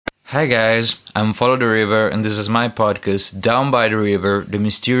Hi guys, I'm Follow the River and this is my podcast, Down by the River, the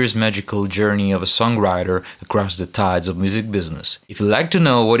mysterious magical journey of a songwriter across the tides of music business. If you'd like to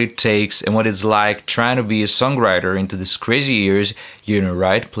know what it takes and what it's like trying to be a songwriter into these crazy years, you're in the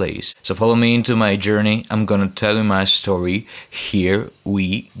right place. So follow me into my journey, I'm gonna tell you my story. Here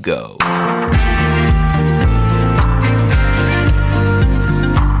we go.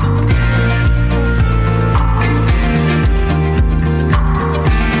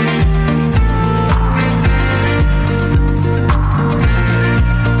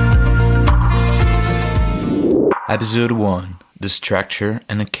 Episode 1, The Structure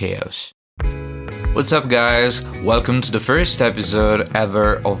and the Chaos. What's up guys? Welcome to the first episode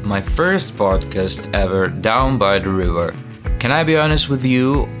ever of my first podcast ever, Down by the River. Can I be honest with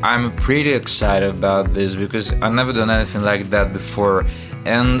you? I'm pretty excited about this because I've never done anything like that before,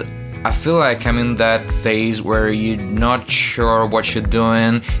 and I feel like I'm in that phase where you're not sure what you're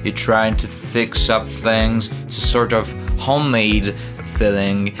doing, you're trying to fix up things. It's a sort of homemade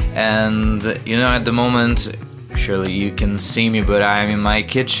feeling, and at the moment, surely you can see me, but I am in my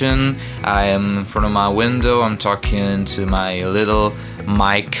kitchen, I am in front of my window, I'm talking to my little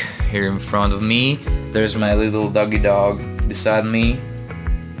mic here in front of me. There's my little doggy dog beside me.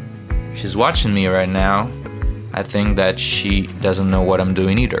 She's watching me right now. I think that she doesn't know what I'm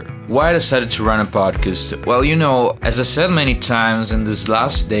doing either. Why I decided to run a podcast? Well, as I said many times in these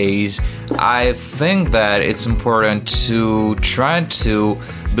last days, I think that it's important to try to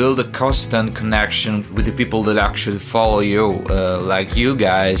build a constant connection with the people that actually follow you, like you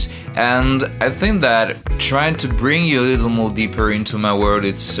guys. And I think that trying to bring you a little more deeper into my world,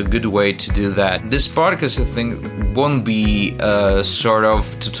 it's a good way to do that. This podcast, I think, won't be a sort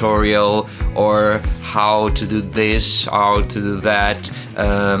of tutorial or how to do this, how to do that,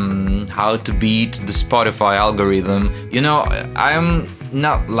 how to beat the Spotify algorithm. I am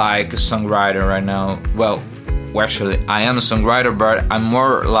not like a songwriter right now. Well, actually, I am a songwriter, but I'm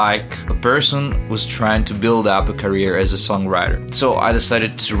more like a person who's trying to build up a career as a songwriter. So I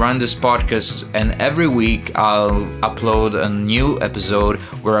decided to run this podcast, and every week I'll upload a new episode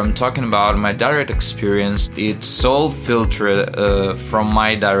where I'm talking about my direct experience. It's all filtered from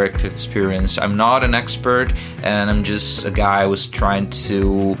my direct experience. I'm not an expert, and I'm just a guy who's trying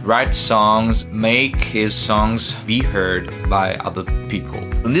to write songs, make his songs be heard by other people.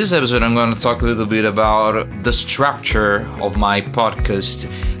 In this episode, I'm going to talk a little bit about the structure of my podcast.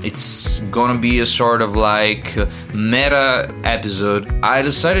 It's gonna be a sort of like meta episode. I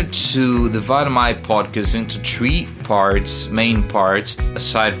decided to divide my podcast into 3 parts, main parts,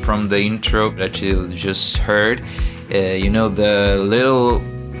 aside from the intro that you just heard. The little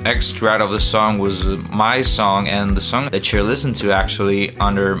extract of the song was my song, and the song that you're listening to actually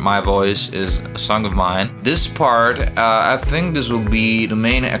under my voice is a song of mine. This part, I think this will be the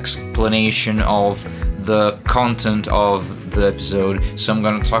main explanation of the content of the episode. So I'm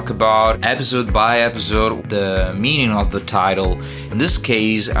going to talk about episode by episode the meaning of the title. In this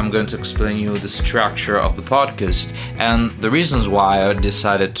case, I'm going to explain you the structure of the podcast and the reasons why I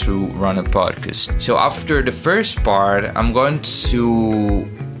decided to run a podcast. So after the first part, I'm going to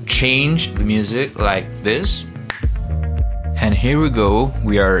change the music like this. And here we go.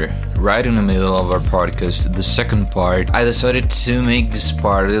 We are right in the middle of our podcast, the second part. I decided to make this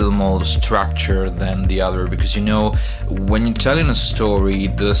part a little more structured than the other because when you're telling a story,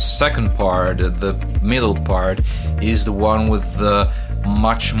 the second part, the middle part, is the one with the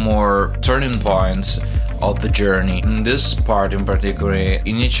much more turning points of the journey. In this part in particular,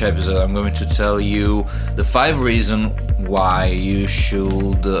 in each episode, I'm going to tell you the 5 reasons why you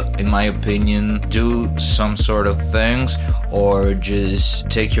should, in my opinion, do some sort of things or just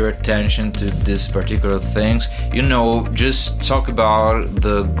take your attention to these particular things. Just talk about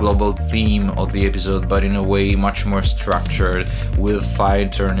the global theme of the episode, but in a way much more structured with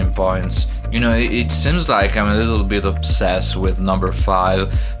 5 turning points. It seems like I'm a little bit obsessed with number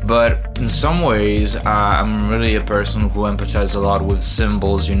 5, but in some ways, I'm really a person who empathizes a lot with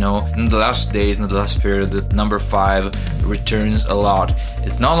symbols, In the last days, in the last period, the number 5 returns a lot.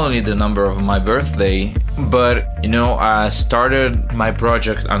 It's not only the number of my birthday, but, I started my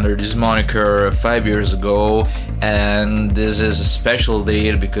project under this moniker 5 years ago, and this is a special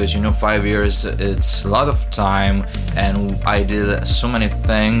date because, 5 years, it's a lot of time, and I did so many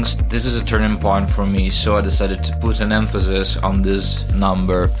things. This is a turning point for me, so I decided to put an emphasis on this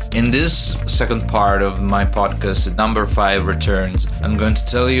number. In this second part of my podcast, number 5 returns. I'm going to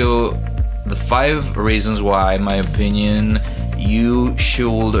tell you the 5 reasons why, in my opinion, you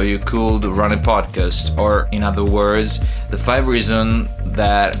should or you could run a podcast, or in other words, the 5 reasons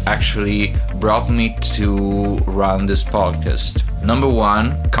that actually brought me to run this podcast. Number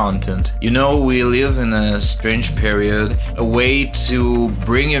one, content. You know, we live in a strange period. A way to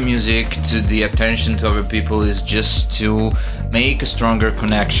bring your music to the attention to other people is just to make a stronger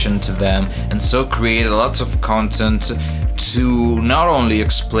connection to them, and so create lots of content to not only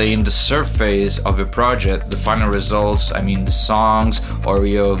explain the surface of your project, the final results, I mean the songs or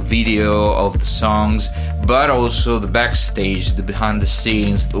your video of the songs, but also the backstage, the behind the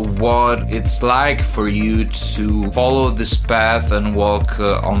scenes, what it's like for you to follow this path and walk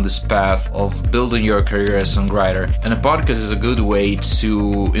on this path of building your career as a songwriter. And a podcast is a good way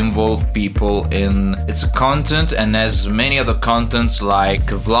to involve people in its content, and as many other contents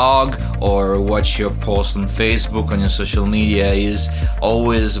like a vlog or watch your post on Facebook, on your social media, is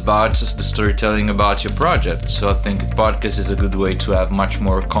always about the storytelling about your project. So I think podcast is a good way to have much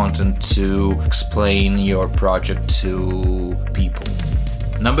more content to explain your project to people.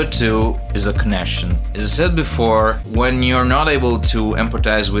 Number two is a connection. As I said before, when you're not able to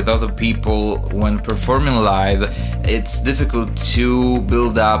empathize with other people when performing live, it's difficult to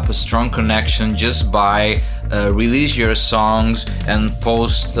build up a strong connection just by release your songs and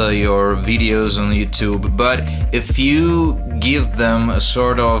post your videos on YouTube. But if you give them a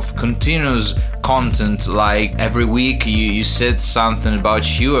sort of continuous content, like every week you said something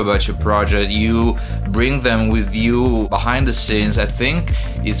about you, about your project, you bring them with you behind the scenes, I think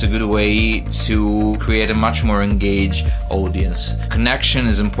it's a good way to create a much more engaged audience. Connection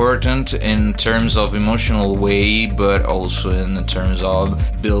is important in terms of emotional way, but also in terms of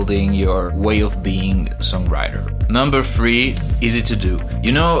building your way of being a songwriter. Number three, easy to do.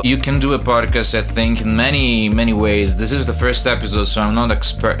 You know, you can do a podcast, I think, in many ways. This is the first episode, so I'm not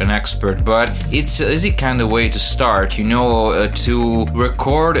an expert, but it's an easy kind of way to start. You know, to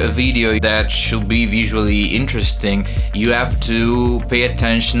record a video that should be visually interesting, you have to pay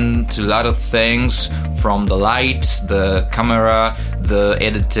attention to a lot of things, from the lights, the camera, the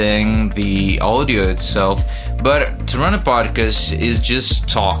editing, the audio itself. But to run a podcast is just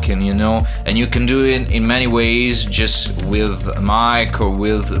talking, you know, and you can do it in many ways, just with a mic or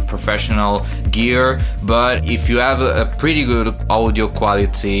with professional gear. But if you have a pretty good audio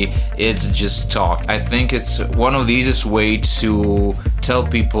quality, it's just talk. I think it's one of the easiest ways to tell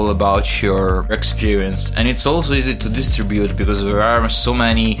people about your experience, and it's also easy to distribute because there are so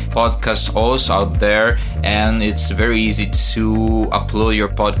many podcast hosts out there, and it's very easy to upload your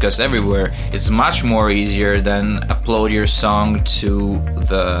podcast everywhere. It's much more easier than upload your song to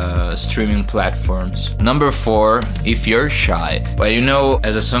the streaming platforms. Number four, if you're shy. Well, you know,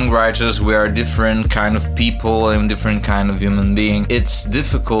 as a songwriters, we are different kind of people and different kind of human being. It's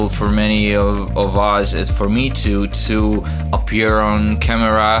difficult for many of us, as for me too, to appear on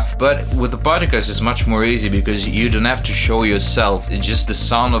camera, but with the podcast it's much more easy because you don't have to show yourself. It's just the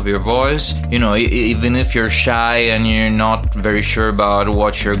sound of your voice. You know, even if you're shy and you're not very sure about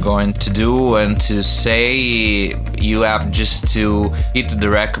what you're going to do and to say, you have just to hit the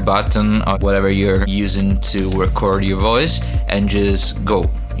rec button or whatever you're using to record your voice and just go.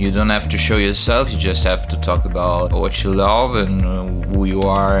 You don't have to show yourself, you just have to talk about what you love and who you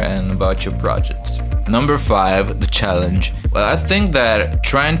are and about your project. Number five, the challenge. Well, I think that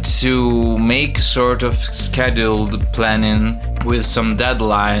trying to make sort of scheduled planning with some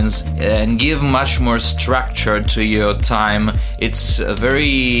deadlines and give much more structure to your time, it's a very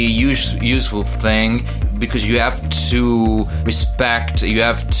useful thing, because you have to respect, you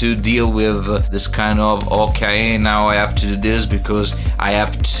have to deal with this kind of, okay, now I have to do this because I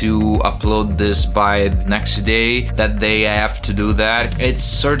have to upload this by the next day, that day I have to do that. It's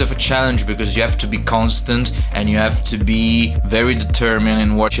sort of a challenge because you have to be constant and you have to be very determined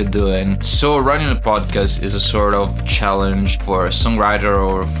in what you're doing. So running a podcast is a sort of challenge for a songwriter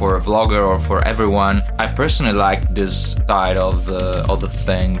or for a vlogger or for everyone. I personally like this side of the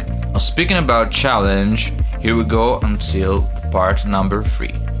thing. Now, speaking about challenge, here we go until part number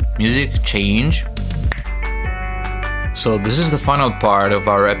 3. Music change. So this is the final part of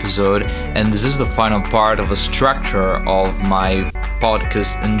our episode, and this is the final part of the structure of my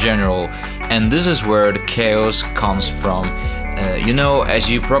podcast in general. And this is where the chaos comes from. You know, as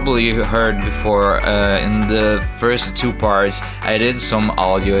you probably heard before, in the first 2 parts, I did some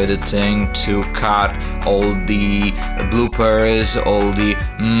audio editing to cut all the bloopers, all the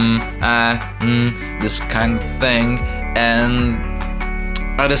this kind of thing, and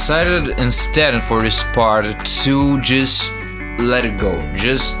I decided instead for this part to just let it go,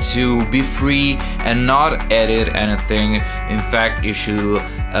 just to be free and not edit anything. In fact, you should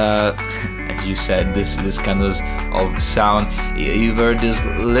as you said, this kind of sound, you heard these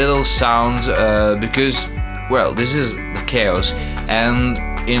little sounds because, well, this is the chaos, and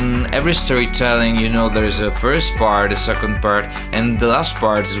in every storytelling, there's a first part, a second part, and the last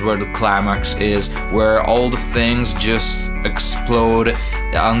part is where the climax is, where all the things just explode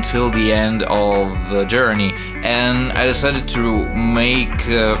until the end of the journey. And I decided to make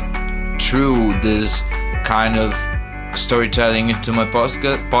through this kind of storytelling into my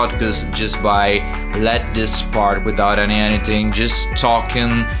podcast just by let this part without anything, just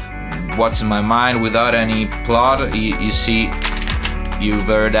talking what's in my mind without any plot. You see, you've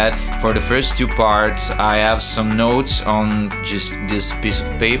heard that for the first two parts I have some notes on just this piece of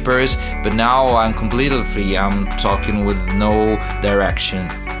papers, but now I'm completely free. I'm talking with no direction.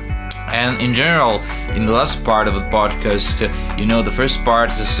 And in general, in the last part of the podcast, the first part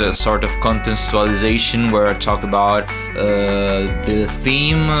is a sort of contextualization where I talk about the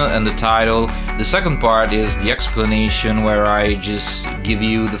theme and the title. The second part is the explanation, where I just give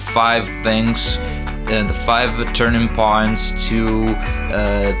you the 5 things and the 5 turning points to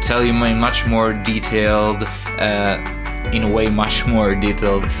tell you in much more detailed,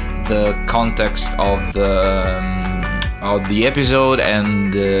 the context of the episode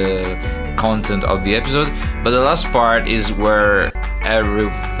and the content of the episode. But the last part is where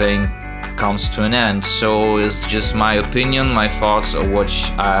everything comes to an end. So it's just my opinion, my thoughts of what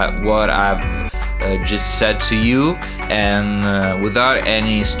I've just said to you, and without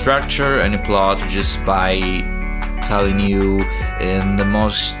any structure, any plot, just by telling you in the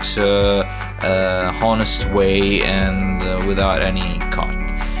most honest way and without any cut.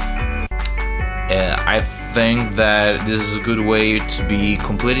 I think that this is a good way to be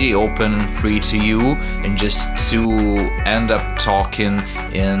completely open and free to you, and just to end up talking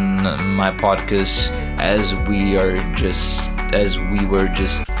in my podcast as we were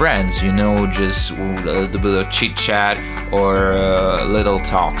just friends, just a little bit of chit chat or little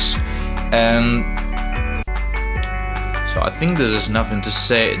talks. And so I think there is nothing to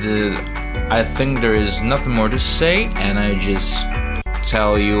say. I think there is nothing more to say, and I just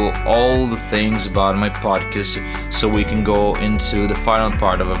tell you all the things about my podcast, so we can go into the final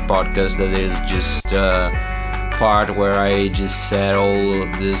part of a podcast, that is just part where I just said all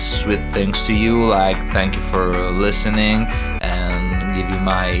of these sweet things to you, like thank you for listening, and give you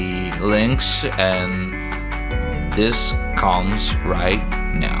my links, and this comes right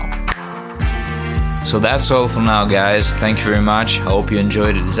now. So that's all for now, guys. Thank you very much. I hope you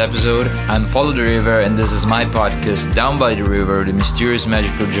enjoyed this episode. I'm Follow the River, and this is my podcast, Down by the River, the mysterious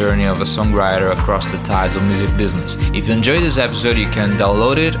magical journey of a songwriter across the tides of music business. If you enjoyed this episode, you can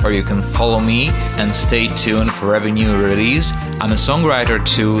download it, or you can follow me and stay tuned for every new release. I'm a songwriter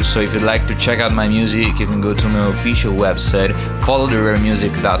too, so if you'd like to check out my music, you can go to my official website,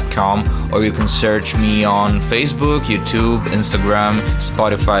 followtherivermusic.com, or you can search me on Facebook, YouTube, Instagram,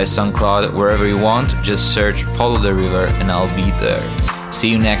 Spotify, SoundCloud, wherever you want. Just search Follow the River and I'll be there. See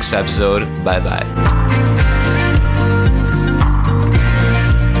you next episode. Bye bye.